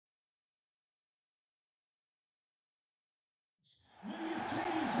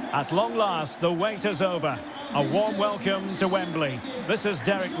At long last, the wait is over. A warm welcome to Wembley. This is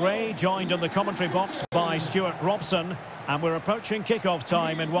Derek Ray, joined in the commentary box by Stuart Robson. And we're approaching kick-off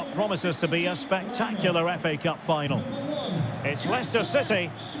time in what promises to be a spectacular FA Cup final. It's Leicester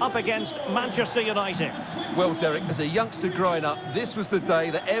City up against Manchester United. Well, Derek, as a youngster growing up, this was the day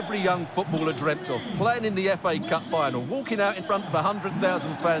that every young footballer dreamt of. Playing in the FA Cup final, walking out in front of 100,000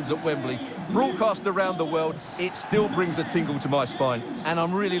 fans at Wembley, broadcast around the world, it still brings a tingle to my spine. And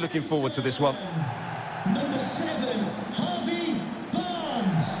I'm really looking forward to this one. Number 7, Harvey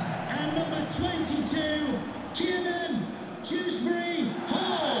Barnes. And number 22, Kiernan Dewsbury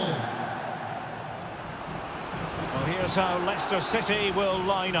Hall. Well, here's how Leicester City will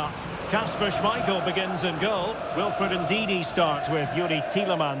line up. Kasper Schmeichel begins in goal. Wilfred Ndidi starts with Yuri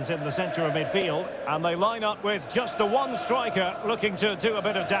Tielemans in the centre of midfield. And they line up with just the one striker looking to do a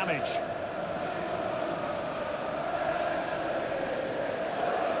bit of damage.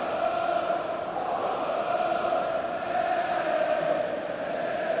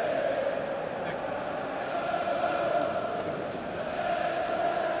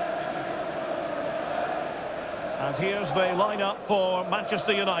 And here's the lineup for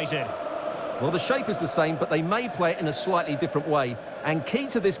Manchester United. Well, the shape is the same, but they may play it in a slightly different way. And key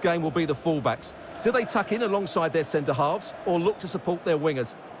to this game will be the fullbacks. Do they tuck in alongside their centre-halves or look to support their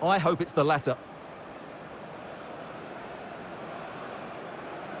wingers? I hope it's the latter.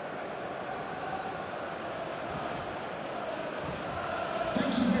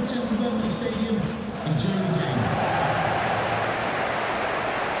 Thank you for attending Wembley Stadium. Enjoy the game.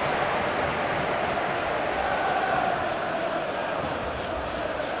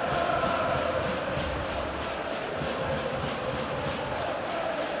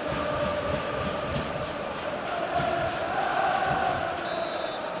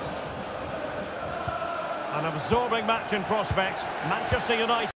 An absorbing match in prospect. Manchester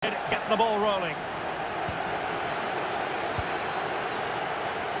United get the ball rolling.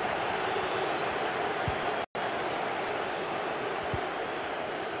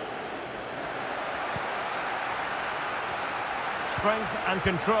 Strength and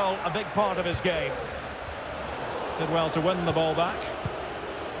control, a big part of his game. Did well to win the ball back.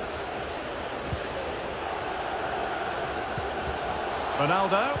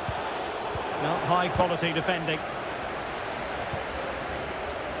 Ronaldo. Not high quality defending.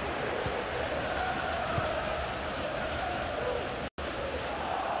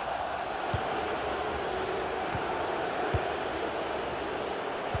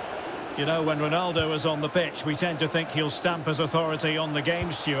 You know, when Ronaldo is on the pitch, we tend to think he'll stamp his authority on the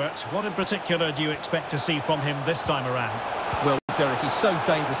game, Stuart. What in particular do you expect to see from him this time around? Well, Derek, he's so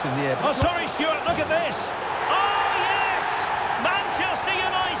dangerous in the air. Oh, sorry, Stuart, look at this! Oh, yes! Manchester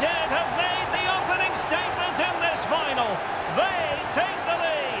United have made the opening statement in this final. They take the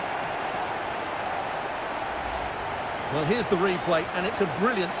lead. Well, here's the replay, and it's a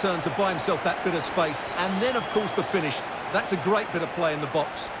brilliant turn to buy himself that bit of space. And then, of course, the finish. That's a great bit of play in the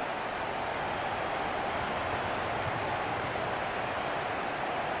box.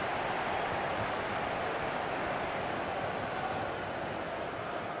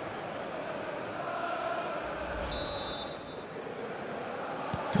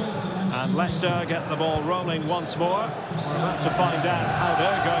 And Leicester get the ball rolling once more. We're about to find out how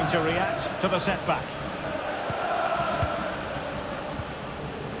they're going to react to the setback.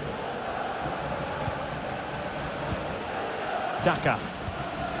 Daka.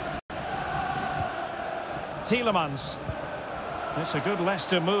 Tielemans. It's a good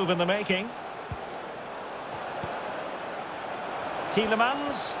Leicester move in the making.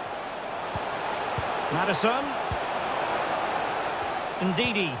 Tielemans. Maddison.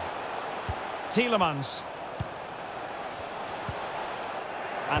 Ndidi. Tielemans.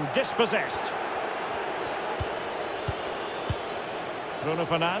 And dispossessed. Bruno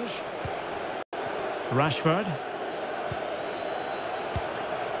Fernandes. Rashford.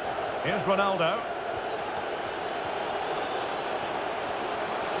 Here's Ronaldo.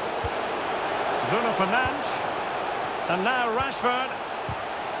 Bruno Fernandes. And now Rashford.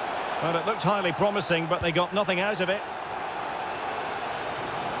 Well, it looked highly promising, but they got nothing out of it.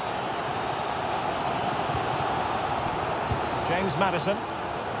 James Maddison.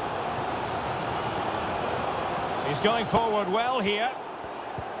 He's going forward well here.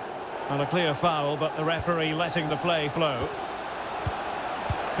 Well, a clear foul, but the referee letting the play flow.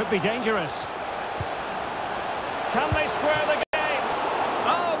 Could be dangerous. Can they square the game?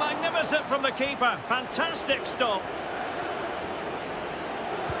 Oh, magnificent from the keeper. Fantastic stop.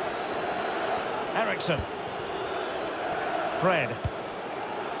 Eriksen. Fred.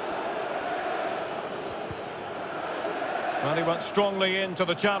 Well, he went strongly into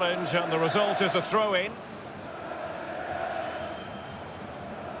the challenge, and the result is a throw-in.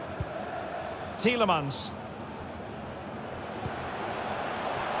 Tielemans.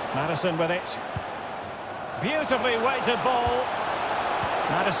 Maddison with it. Beautifully weighted ball.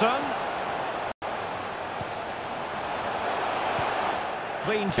 Maddison.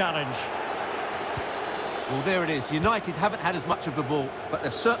 Clean challenge. Well, there it is. United haven't had as much of the ball, but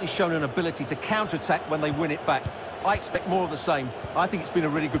they've certainly shown an ability to counter-attack when they win it back. I expect more of the same. I think it's been a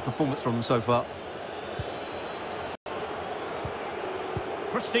really good performance from them so far.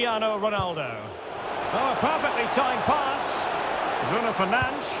 Cristiano Ronaldo. Oh, a perfectly timed pass. Bruno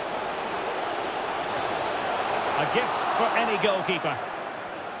Fernandes. A gift for any goalkeeper.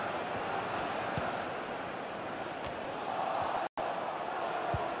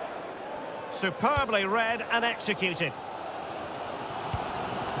 Superbly read and executed.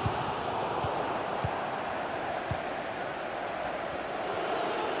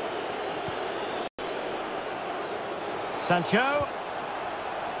 Sancho.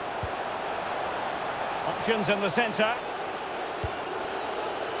 Options in the centre.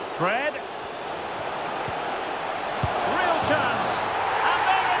 Fred. Real chance. And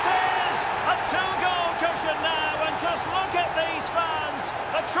there it is! A two-goal cushion now, and just look at these fans.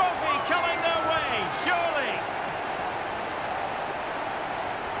 The trophy coming their way, surely.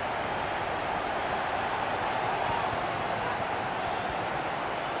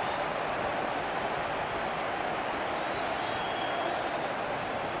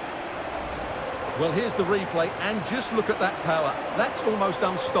 Well, here's the replay, and just look at that power. That's almost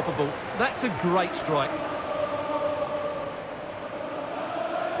unstoppable. That's a great strike.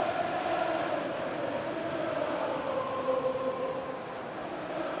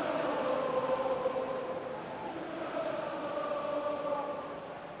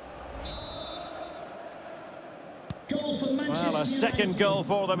 Goal for Manchester Well, a second goal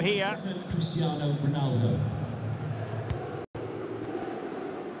for them here. Cristiano Ronaldo.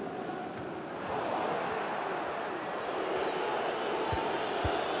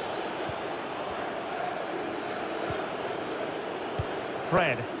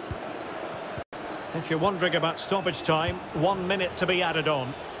 Fred. If you're wondering about stoppage time, 1 minute to be added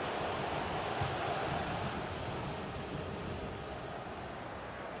on.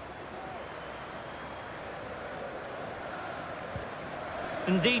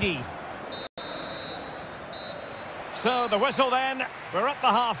 Ndidi. So the whistle then. We're at the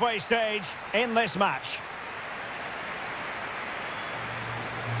halfway stage in this match.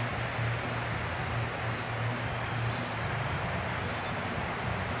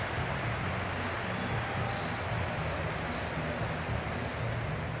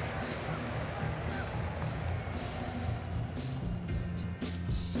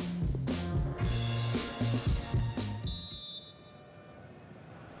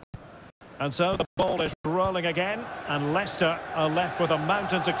 And so the ball is rolling again, and Leicester are left with a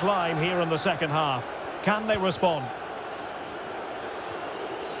mountain to climb here in the second half. Can they respond?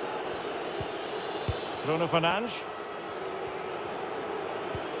 Bruno Fernandes.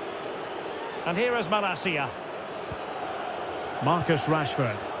 And here is Malacia. Marcus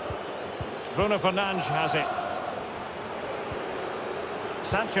Rashford. Bruno Fernandes has it.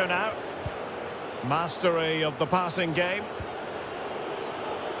 Sancho now. Mastery of the passing game.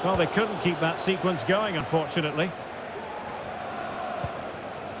 Well, they couldn't keep that sequence going, unfortunately.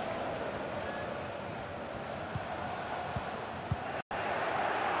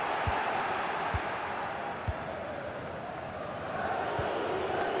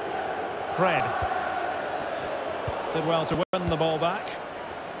 Fred. Did well to win the ball back.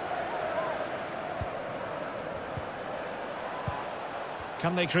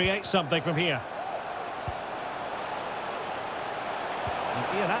 Can they create something from here?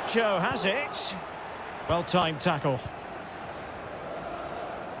 Iheanacho has it. Well-timed tackle.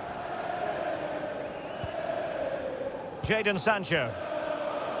 Jadon Sancho.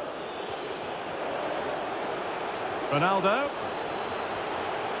 Ronaldo.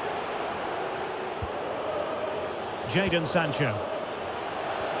 Jadon Sancho.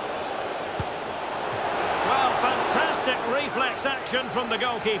 Well, fantastic reflex action from the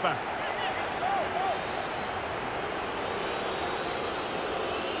goalkeeper.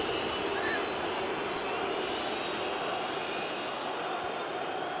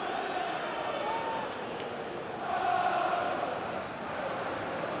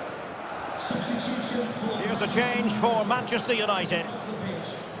 Here's a change for Manchester United.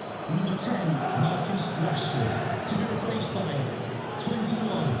 Number 10, Marcus Rashford, to be replaced by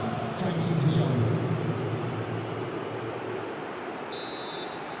 21, Frankie de Jong.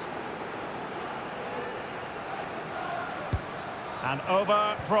 And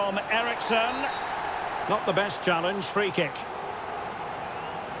over from Ericsson. Not the best challenge, free kick.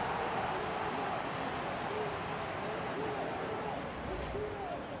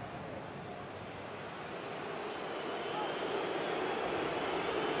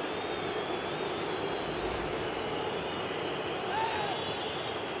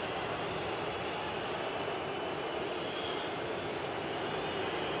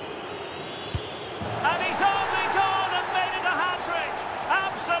 And he's only gone and made it a hat-trick.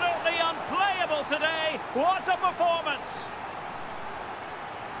 Absolutely unplayable today. What a performance.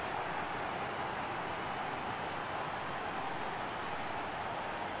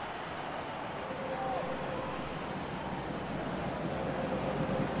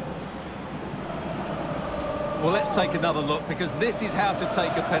 Well, let's take another look, because this is how to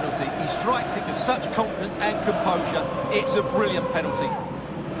take a penalty. He strikes it with such confidence and composure. It's a brilliant penalty.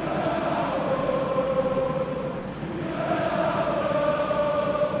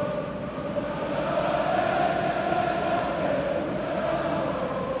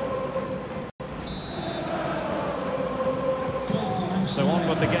 So on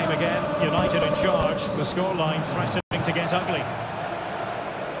with the game again. United in charge. The scoreline threatening to get ugly.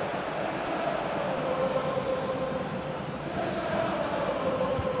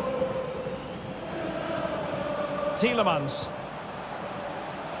 Tielemans.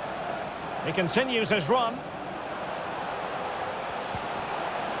 He continues his run.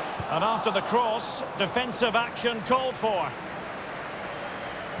 And after the cross, defensive action called for.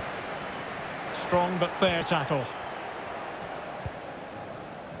 Strong but fair tackle.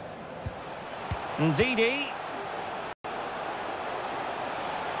 Ndidi.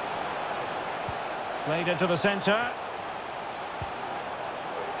 Played into the centre.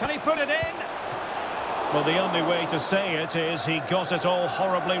 Can he put it in? Well, the only way to say it is he got it all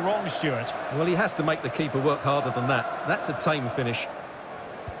horribly wrong, Stuart. Well, he has to make the keeper work harder than that. That's a tame finish.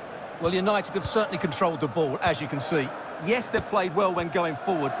 Well, United have certainly controlled the ball, as you can see. Yes, they've played well when going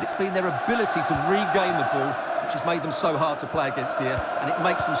forward, but it's been their ability to regain the ball which has made them so hard to play against here, and it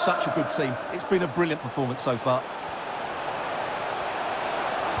makes them such a good team. It's been a brilliant performance so far.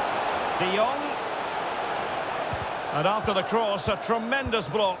 De Jong. And after the cross, a tremendous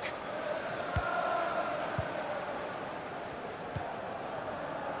block.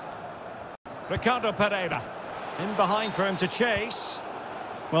 Ricardo Pereira. In behind for him to chase.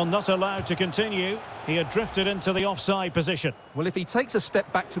 Well, not allowed to continue. He had drifted into the offside position. Well, if he takes a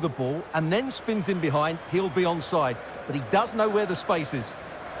step back to the ball and then spins in behind, he'll be onside. But he does know where the space is.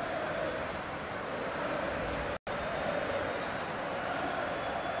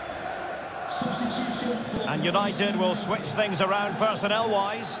 And United will switch things around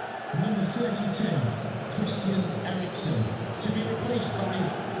personnel-wise. Number 32, Christian Eriksen, to be replaced by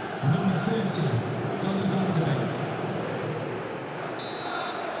number 30, Donny van de Beek.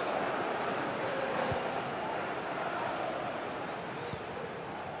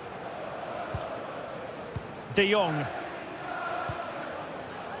 De Jong.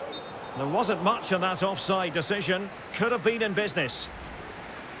 There wasn't much in that offside decision. Could have been in business.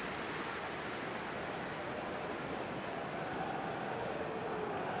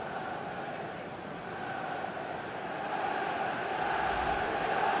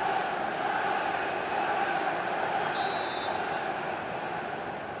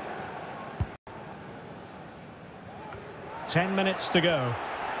 Ten minutes to go.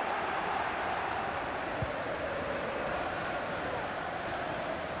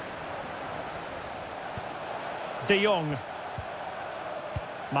 De Jong.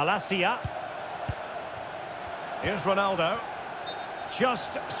 Malacia. Here's Ronaldo.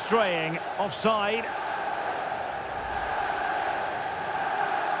 Just straying offside.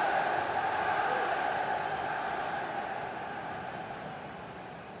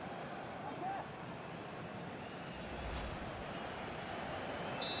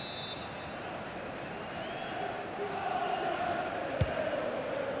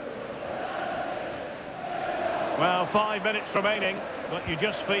 Well, 5 minutes remaining, but you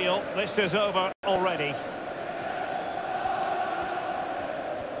just feel this is over already.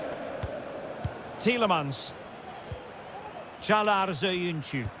 Tielemans. Çağlar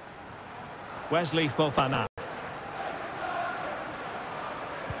Söyüncü. Wesley Fofana.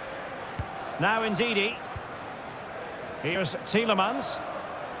 Now Ndidi. Here's Tielemans.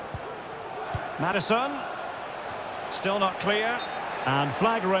 Maddison. Still not clear. And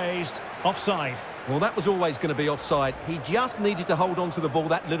flag raised, offside. Well, that was always going to be offside. He just needed to hold on to the ball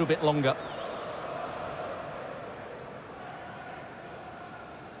that little bit longer.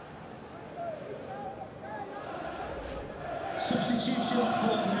 Substitution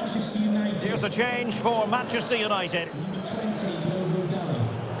for Manchester United. Here's a change for Manchester United. Number 20,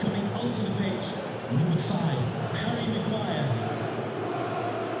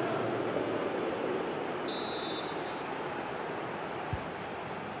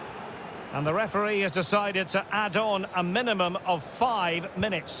 And the referee has decided to add on a minimum of 5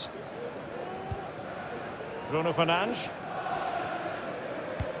 minutes. Bruno Fernandes.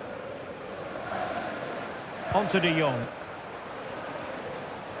 On to De Jong.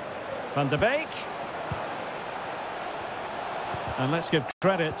 Van de Beek. And let's give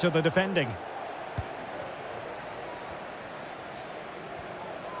credit to the defending.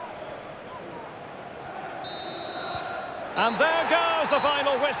 And there goes the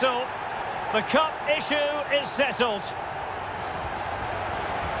final whistle. The cup issue is settled.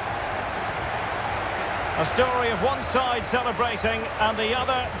 A story of one side celebrating and the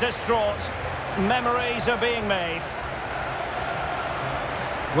other distraught. Memories are being made.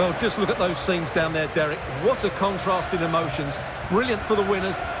 Well, just look at those scenes down there, Derek. What a contrast in emotions. Brilliant for the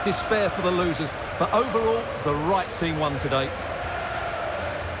winners, despair for the losers. But overall, the right team won today.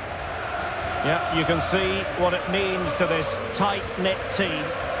 Yeah, you can see what it means to this tight-knit team.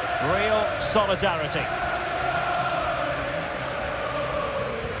 Real solidarity.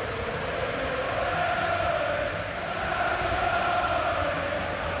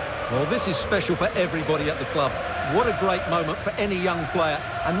 Well, this is special for everybody at the club. What a great moment for any young player.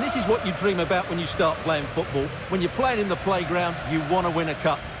 And this is what you dream about when you start playing football. When you're playing in the playground, you want to win a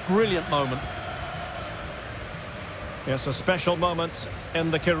cup. Brilliant moment. Yes, a special moment in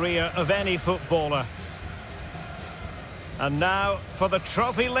the career of any footballer. And now for the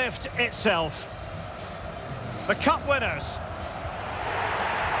trophy lift itself. The cup winners.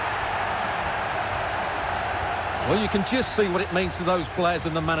 Well, you can just see what it means to those players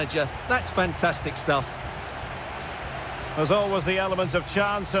and the manager. That's fantastic stuff. There's always the element of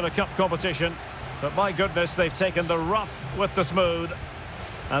chance in a cup competition. But my goodness, they've taken the rough with the smooth.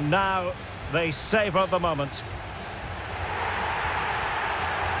 And now they savour the moment.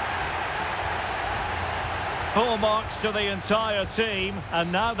 Full marks to the entire team,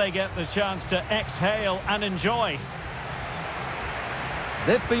 and now they get the chance to exhale and enjoy.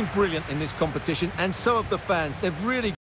 They've been brilliant in this competition, and so have the fans. They've really